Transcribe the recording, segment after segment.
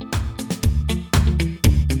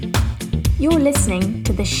You're listening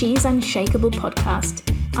to the She's Unshakable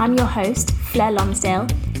podcast. I'm your host, Fleur Lonsdale,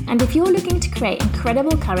 and if you're looking to create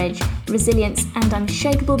incredible courage, resilience, and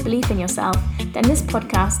unshakable belief in yourself, then this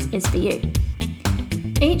podcast is for you.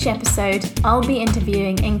 Each episode, I'll be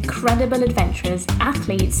interviewing incredible adventurers,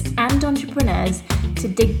 athletes, and entrepreneurs to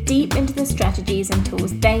dig deep into the strategies and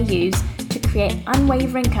tools they use to create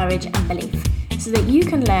unwavering courage and belief, so that you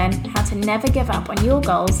can learn how to never give up on your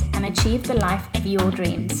goals and achieve the life of your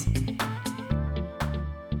dreams.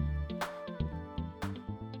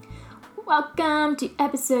 Welcome to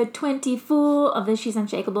episode 24 of the She's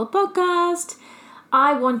Unshakable podcast.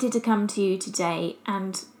 I wanted to come to you today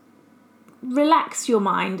and relax your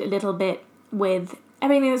mind a little bit with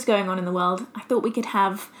everything that's going on in the world. I thought we could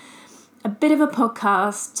have a bit of a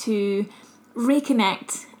podcast to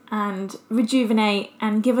reconnect and rejuvenate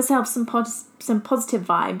and give ourselves some positive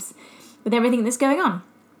vibes with everything that's going on.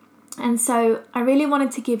 And so I really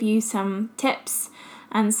wanted to give you some tips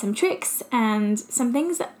and some tricks and some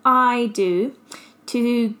things that I do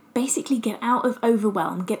to basically get out of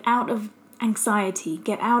overwhelm, get out of anxiety,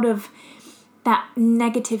 get out of that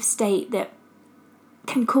negative state that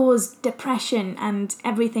can cause depression and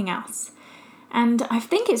everything else. And I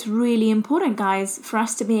think it's really important, guys, for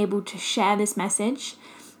us to be able to share this message.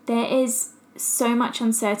 There is so much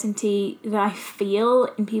uncertainty that I feel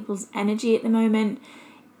in people's energy at the moment.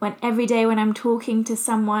 Every day when I'm talking to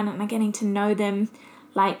someone and I'm getting to know them,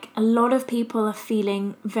 like a lot of people are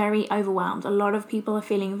feeling very overwhelmed. A lot of people are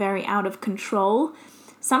feeling very out of control.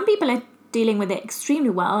 Some people are dealing with it extremely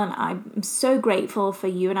well, and I'm so grateful for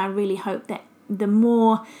you, and I really hope that the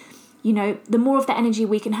more of the energy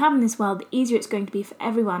we can have in this world, the easier it's going to be for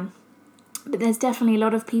everyone. But there's definitely a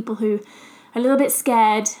lot of people who are a little bit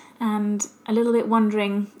scared and a little bit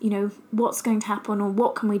wondering, what's going to happen or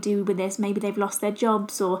what can we do with this? Maybe they've lost their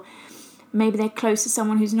jobs, or maybe they're close to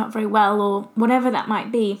someone who's not very well, or whatever that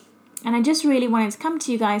might be. And I just really wanted to come to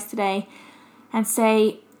you guys today and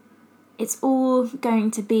say it's all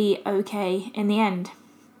going to be okay in the end.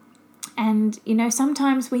 And,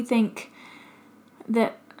 sometimes we think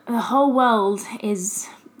that the whole world is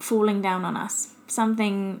falling down on us.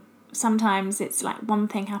 Sometimes it's like one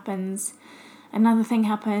thing happens, another thing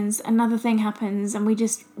happens, another thing happens, and we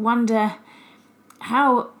just wonder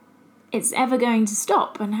how it's ever going to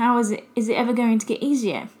stop, and how is it ever going to get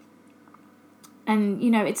easier? And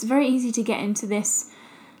it's very easy to get into this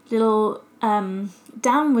little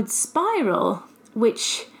downward spiral,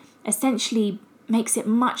 which essentially makes it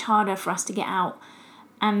much harder for us to get out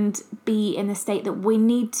and be in the state that we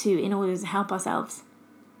need to in order to help ourselves.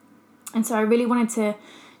 And so I really wanted to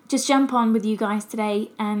just jump on with you guys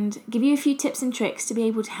today and give you a few tips and tricks to be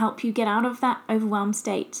able to help you get out of that overwhelmed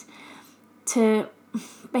state, to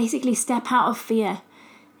basically step out of fear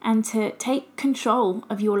and to take control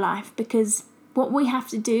of your life. Because what we have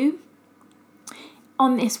to do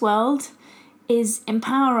on this world is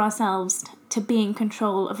empower ourselves to be in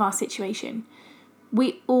control of our situation.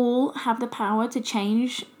 We all have the power to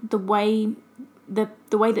change the way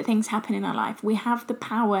that things happen in our life. We have the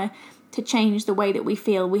power to change the way that we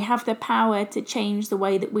feel. We have the power to change the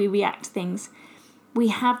way that we react to things. We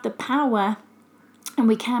have the power, and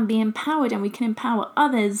we can be empowered, and we can empower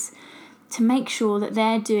others to make sure that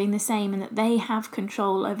they're doing the same and that they have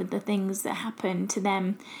control over the things that happen to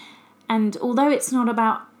them. And although it's not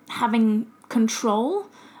about having control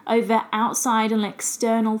over outside and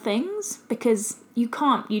external things, because you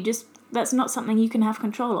can't, that's not something you can have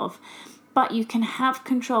control of, but you can have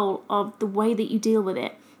control of the way that you deal with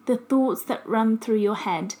it, the thoughts that run through your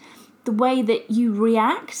head, the way that you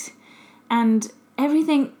react, and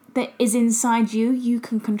everything that is inside you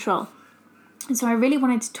can control. And so I really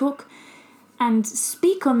wanted to talk and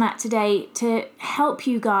speak on that today to help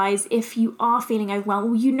you guys if you are feeling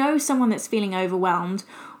overwhelmed, or someone that's feeling overwhelmed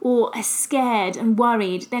or are scared and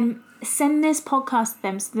worried, then send this podcast to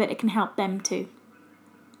them so that it can help them too.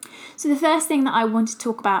 So the first thing that I want to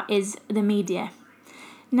talk about is the media.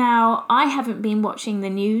 Now, I haven't been watching the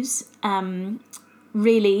news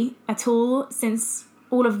really at all since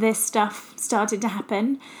all of this stuff started to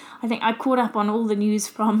happen. I think I caught up on all the news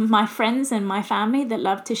from my friends and my family that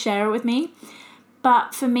love to share it with me.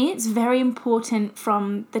 But for me, it's very important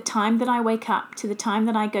from the time that I wake up to the time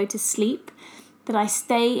that I go to sleep, that I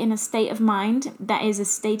stay in a state of mind that is a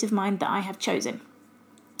state of mind that I have chosen.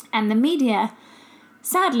 And the media,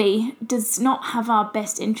 sadly, does not have our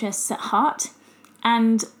best interests at heart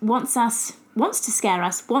and wants to scare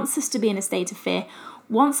us, wants us to be in a state of fear,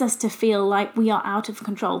 wants us to feel like we are out of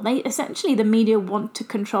control. The media want to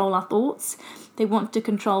control our thoughts. They want to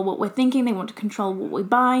control what we're thinking. They want to control what we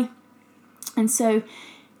buy. And so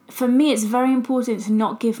for me, it's very important to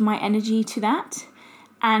not give my energy to that.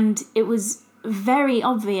 And it was very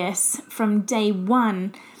obvious from day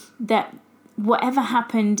one that whatever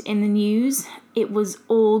happened in the news, it was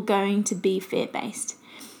all going to be fear-based.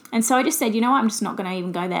 And so I just said, you know what, I'm just not going to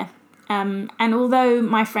even go there. And although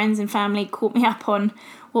my friends and family caught me up on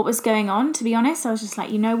what was going on, to be honest, I was just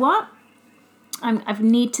like, you know what? I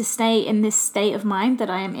need to stay in this state of mind that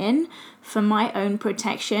I am in for my own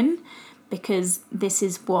protection, because this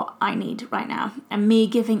is what I need right now. And me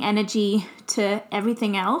giving energy to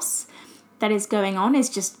everything else that is going on is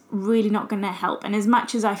just really not going to help. And as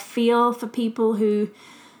much as I feel for people who,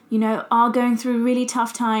 you know, are going through a really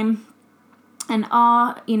tough time and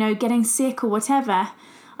are, you know, getting sick or whatever,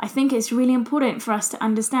 I think it's really important for us to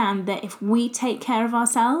understand that if we take care of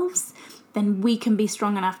ourselves, then we can be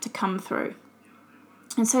strong enough to come through.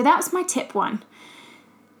 And so that's my tip one.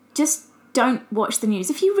 Just don't watch the news.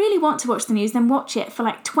 If you really want to watch the news, then watch it for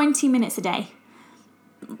like 20 minutes a day.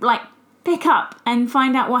 Like, pick up and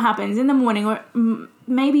find out what happens in the morning, or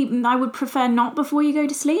maybe I would prefer not before you go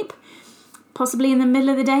to sleep. Possibly in the middle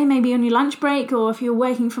of the day, maybe on your lunch break, or if you're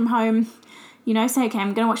working from home, you know, say, okay,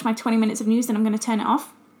 I'm going to watch my 20 minutes of news, then I'm going to turn it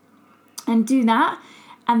off and do that.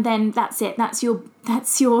 And then that's it. That's your,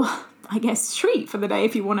 I guess, treat for the day,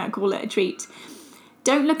 if you want to call it a treat.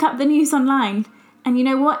 Don't look up the news online. And you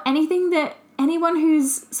know what? Anyone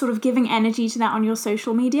who's sort of giving energy to that on your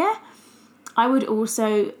social media, I would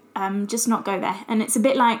also just not go there. And it's a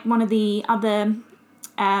bit like one of the other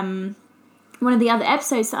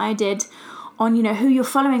episodes that I did on, you know, who you're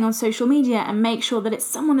following on social media, and make sure that it's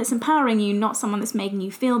someone that's empowering you, not someone that's making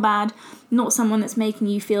you feel bad, not someone that's making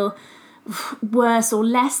you feel worse or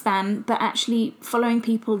less than, but actually following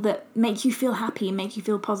people that make you feel happy, make you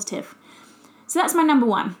feel positive. So that's my number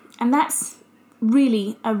one. And that's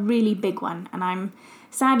really a really big one. And I'm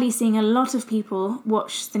sadly seeing a lot of people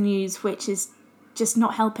watch the news, which is just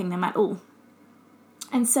not helping them at all.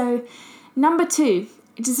 And so number two,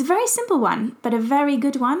 it is a very simple one, but a very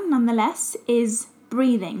good one nonetheless, is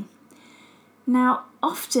breathing. Now,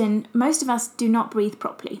 often, most of us do not breathe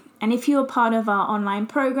properly. And if you're part of our online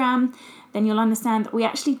program, then you'll understand that we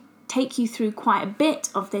actually take you through quite a bit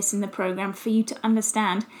of this in the program for you to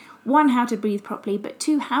understand, one, how to breathe properly, but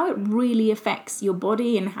two, how it really affects your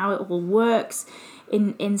body and how it all works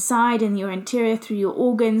inside in your interior, through your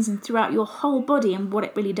organs and throughout your whole body, and what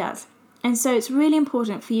it really does. And so it's really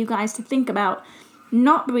important for you guys to think about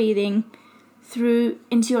not breathing through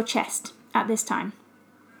into your chest at this time.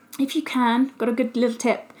 If you can, got a good little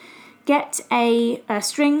tip, get a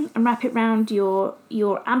string and wrap it around your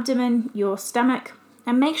abdomen, your stomach,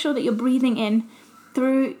 and make sure that you're breathing in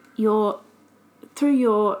through your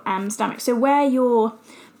stomach. So where your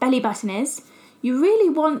belly button is, you really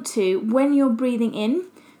want to, when you're breathing in,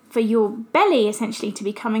 for your belly essentially to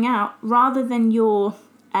be coming out rather than your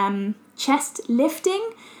chest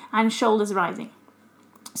lifting and shoulders rising.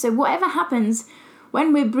 So whatever happens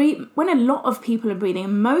when a lot of people are breathing,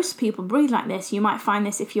 and most people breathe like this, you might find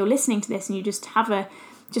this if you're listening to this and you just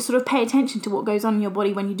sort of pay attention to what goes on in your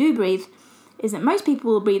body when you do breathe, is that most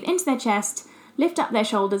people will breathe into their chest, lift up their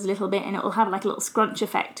shoulders a little bit, and it will have like a little scrunch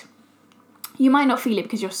effect. You might not feel it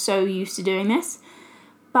because you're so used to doing this,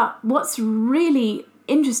 but what's really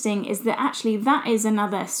interesting is that actually that is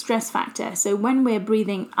another stress factor. So when we're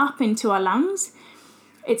breathing up into our lungs,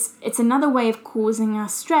 it's another way of causing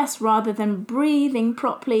us stress rather than breathing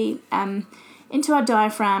properly into our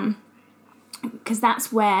diaphragm, because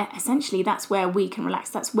that's where we can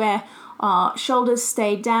relax. That's where our shoulders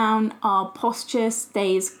stay down, our posture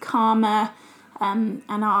stays calmer, and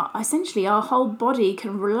our whole body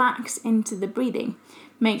can relax into the breathing.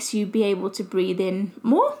 Makes you be able to breathe in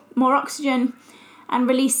more oxygen and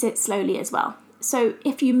release it slowly as well. So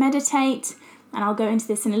if you meditate, and I'll go into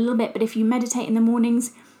this in a little bit, but if you meditate in the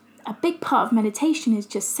mornings, a big part of meditation is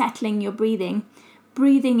just settling your breathing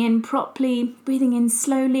in properly, breathing in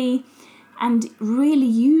slowly, and really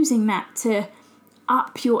using that to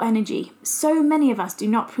up your energy. So many of us do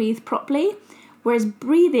not breathe properly, whereas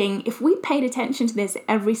breathing, if we paid attention to this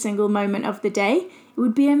every single moment of the day, it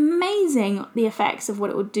would be amazing, the effects of what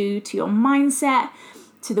it would do to your mindset,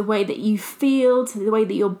 to the way that you feel, to the way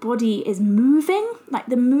that your body is moving. Like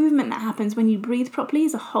the movement that happens when you breathe properly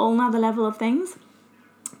is a whole nother level of things.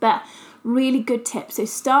 But really good tip. So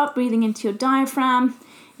start breathing into your diaphragm,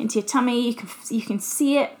 into your tummy. You can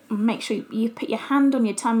see it. Make sure you put your hand on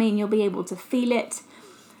your tummy and you'll be able to feel it.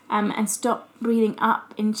 And stop breathing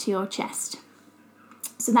up into your chest.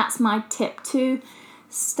 So that's my tip 2.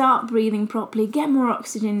 Start breathing properly. Get more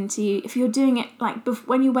oxygen into you. If you're doing it like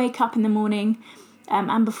when you wake up in the morning,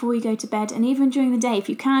 and before you go to bed, and even during the day, if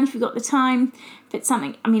you've got the time, if it's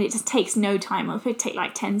something, it just takes no time. If it take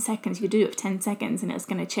like 10 seconds, you do it for 10 seconds and it's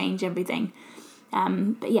going to change everything.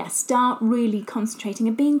 But yeah, start really concentrating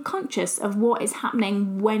and being conscious of what is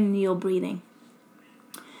happening when you're breathing.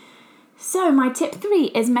 So my tip 3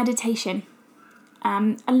 is meditation.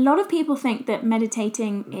 A lot of people think that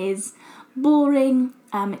meditating is boring,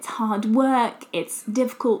 it's hard work, it's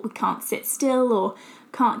difficult, we can't sit still or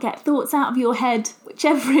can't get thoughts out of your head,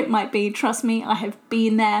 whichever it might be. Trust me, I have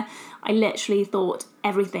been there. I literally thought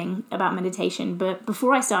everything about meditation, but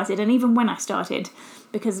before I started, and even when I started,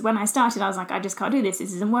 because when I started I was like, I just can't do this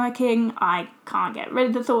isn't working, I can't get rid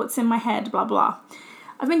of the thoughts in my head, blah blah.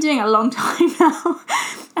 I've been doing it a long time now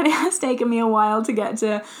and it has taken me a while to get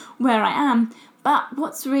to where I am. But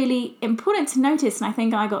what's really important to notice, and I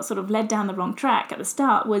think I got sort of led down the wrong track at the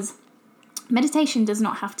start, was meditation does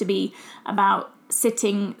not have to be about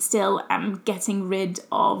sitting still and getting rid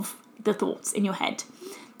of the thoughts in your head.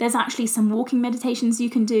 There's actually some walking meditations you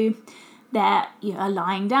can do. There are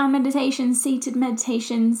lying down meditations, seated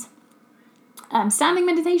meditations, standing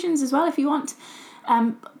meditations as well if you want.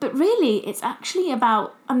 But really, it's actually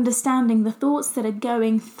about understanding the thoughts that are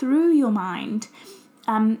going through your mind,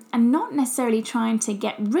 and not necessarily trying to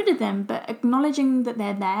get rid of them, but acknowledging that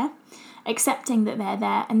they're there, accepting that they're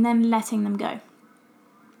there, and then letting them go.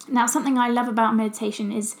 Now, something I love about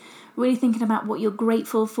meditation is really thinking about what you're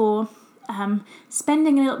grateful for,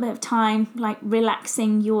 spending a little bit of time like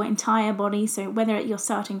relaxing your entire body. So whether you're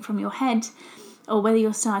starting from your head or whether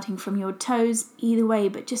you're starting from your toes, either way,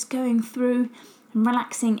 but just going through and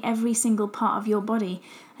relaxing every single part of your body.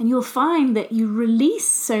 And you'll find that you release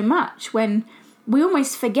so much when we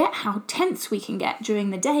almost forget how tense we can get during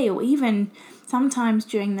the day or even sometimes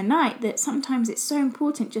during the night, that sometimes it's so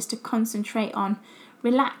important just to concentrate on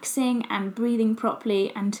relaxing and breathing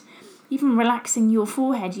properly, and even relaxing your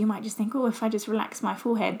forehead. You might just think, oh, if I just relax my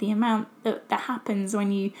forehead, the amount that happens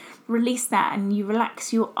when you release that and you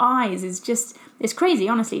relax your eyes it's crazy.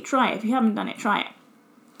 Honestly, try it. If you haven't done it, try it.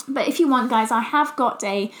 But if you want, guys, I have got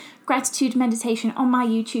a gratitude meditation on my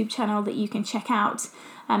YouTube channel that you can check out.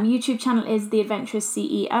 YouTube channel is The Adventurous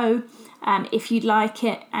CEO. If you'd like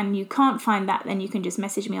it and you can't find that, then you can just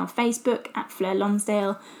message me on Facebook at Fleur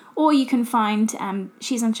Lonsdale, or you can find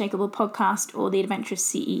She's Unshakable Podcast or The Adventurous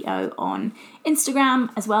CEO on Instagram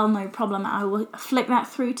as well, no problem. I will flick that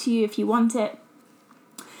through to you if you want it.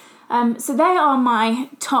 So they are my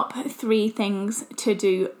top 3 things to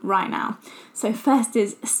do right now. So first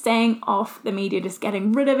is staying off the media, just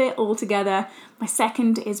getting rid of it altogether. My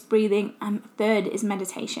second is breathing, and third is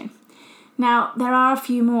meditation. Now, there are a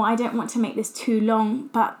few more. I don't want to make this too long,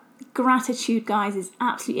 but gratitude, guys, is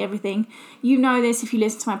absolutely everything. You know this if you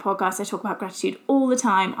listen to my podcast. I talk about gratitude all the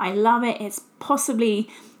time. I love it. It's possibly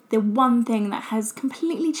the one thing that has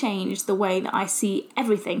completely changed the way that I see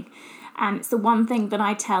everything. And it's the one thing that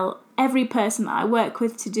I tell every person that I work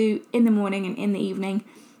with to do in the morning and in the evening.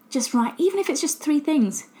 Just write, even if it's just 3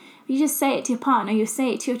 things. You just say it to your partner, you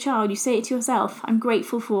say it to your child, you say it to yourself. I'm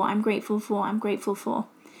grateful for, I'm grateful for, I'm grateful for.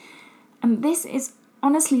 And this is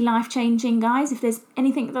honestly life-changing, guys. If there's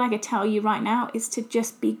anything that I could tell you right now, is to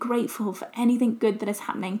just be grateful for anything good that is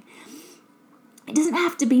happening. It doesn't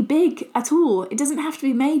have to be big at all. It doesn't have to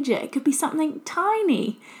be major. It could be something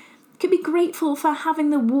tiny. You could be grateful for having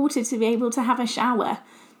the water to be able to have a shower.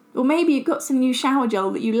 Or maybe you got some new shower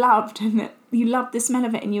gel that you loved and that you loved the smell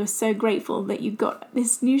of it and you were so grateful that you got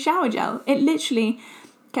this new shower gel. It literally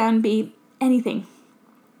can be anything.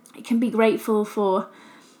 It can be grateful for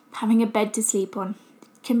having a bed to sleep on.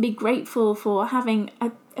 It can be grateful for having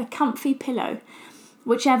a comfy pillow,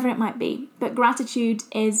 whichever it might be. But gratitude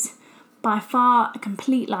is by far a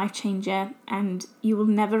complete life changer, and you will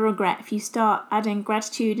never regret. If you start adding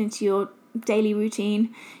gratitude into your daily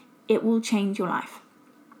routine, it will change your life.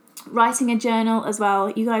 Writing a journal as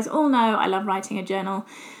well. You guys all know I love writing a journal.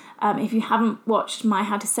 If you haven't watched my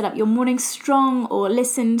How to Set Up Your Morning Strong or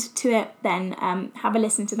listened to it, then have a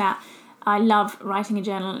listen to that. I love writing a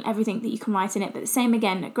journal and everything that you can write in it. But the same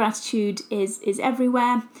again, gratitude is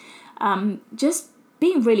everywhere. Just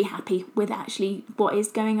being really happy with actually what is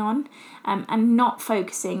going on, and not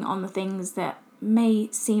focusing on the things that may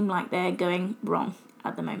seem like they're going wrong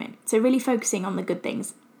at the moment. So really focusing on the good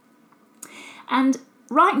things. And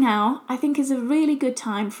right now, I think is a really good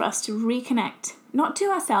time for us to reconnect, not to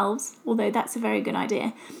ourselves, although that's a very good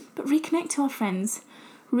idea, but reconnect to our friends,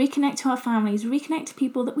 reconnect to our families, reconnect to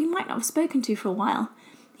people that we might not have spoken to for a while.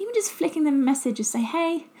 Even just flicking them a message and say,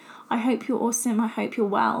 hey, I hope you're awesome, I hope you're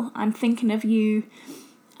well, I'm thinking of you.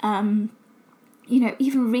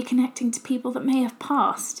 Even reconnecting to people that may have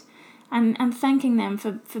passed. and thanking them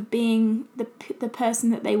for being the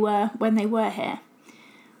person that they were when they were here.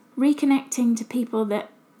 Reconnecting to people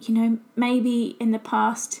that, maybe in the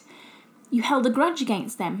past you held a grudge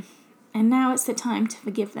against them, and now it's the time to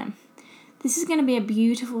forgive them. This is going to be a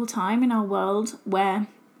beautiful time in our world where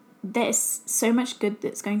there's so much good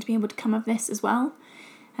that's going to be able to come of this as well.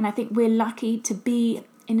 And I think we're lucky to be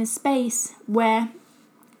in a space where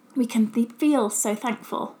we can feel so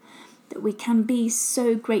thankful, that we can be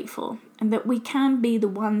so grateful, and that we can be the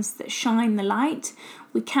ones that shine the light.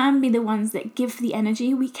 We can be the ones that give the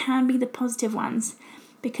energy. We can be the positive ones,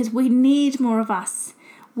 because we need more of us.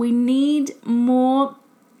 We need more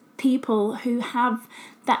people who have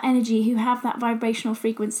that energy, who have that vibrational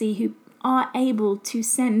frequency, who are able to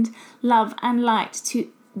send love and light to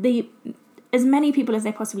as many people as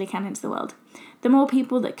they possibly can into the world. The more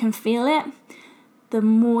people that can feel it, the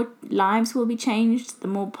more lives will be changed, the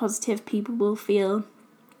more positive people will feel,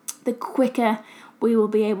 the quicker we will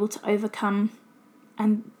be able to overcome,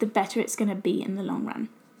 and the better it's going to be in the long run.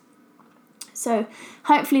 So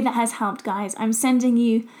hopefully that has helped, guys. I'm sending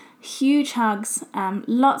you huge hugs,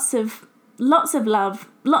 lots of love,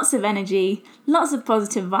 lots of energy, lots of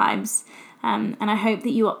positive vibes, and I hope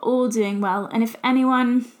that you are all doing well. And if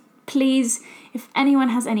anyone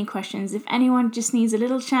has any questions, if anyone just needs a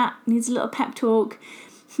little chat, needs a little pep talk,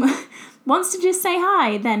 wants to just say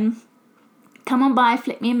hi, then come on by,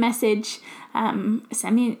 flick me a message,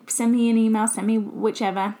 send me an email, send me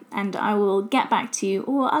whichever, and I will get back to you,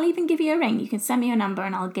 or I'll even give you a ring. You can send me your number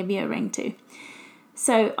and I'll give you a ring too.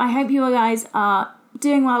 So I hope you guys are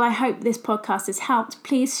doing well. I hope this podcast has helped.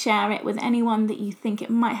 Please share it with anyone that you think it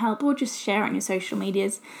might help, or just share it on your social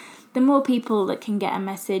medias. The more people that can get a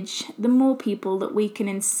message, the more people that we can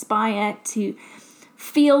inspire to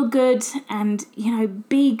feel good and,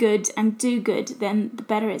 be good and do good, then the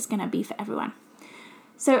better it's going to be for everyone.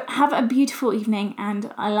 So have a beautiful evening,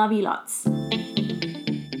 and I love you lots.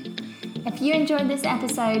 If you enjoyed this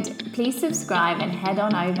episode, please subscribe and head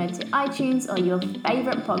on over to iTunes or your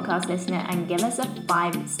favourite podcast listener and give us a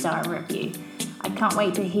 5-star review. I can't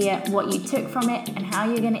wait to hear what you took from it and how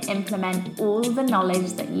you're going to implement all the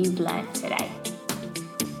knowledge that you've learned today.